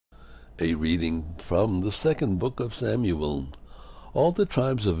A reading from the second book of Samuel. All the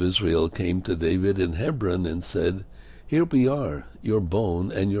tribes of Israel came to David in Hebron and said, "Here we are, your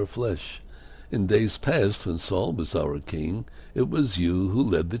bone and your flesh. In days past, when Saul was our king, it was you who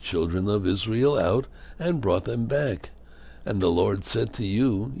led the children of Israel out and brought them back. And the Lord said to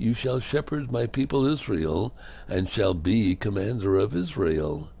you, You shall shepherd my people Israel, and shall be commander of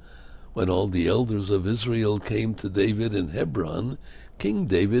Israel." When all the elders of Israel came to David in Hebron, King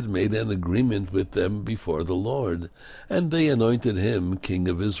David made an agreement with them before the Lord, and they anointed him king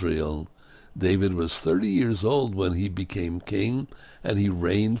of Israel. David was 30 years old when he became king, and he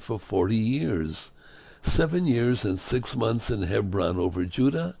reigned for 40 years. 7 years and 6 months in Hebron over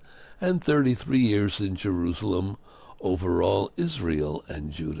Judah, and 33 years in Jerusalem over all Israel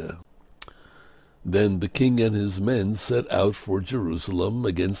and Judah. Then the king and his men set out for Jerusalem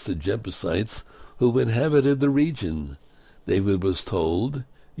against the Jebusites who inhabited the region. David was told,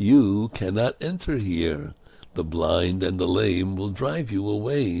 "You cannot enter here. The blind and the lame will drive you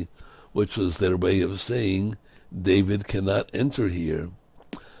away," which was their way of saying, "David cannot enter here."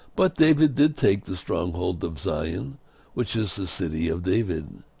 But David did take the stronghold of Zion, which is the city of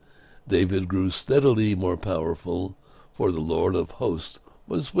David. David grew steadily more powerful, for the Lord of hosts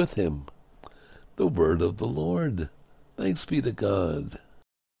was with him. The word of the Lord. Thanks be to God.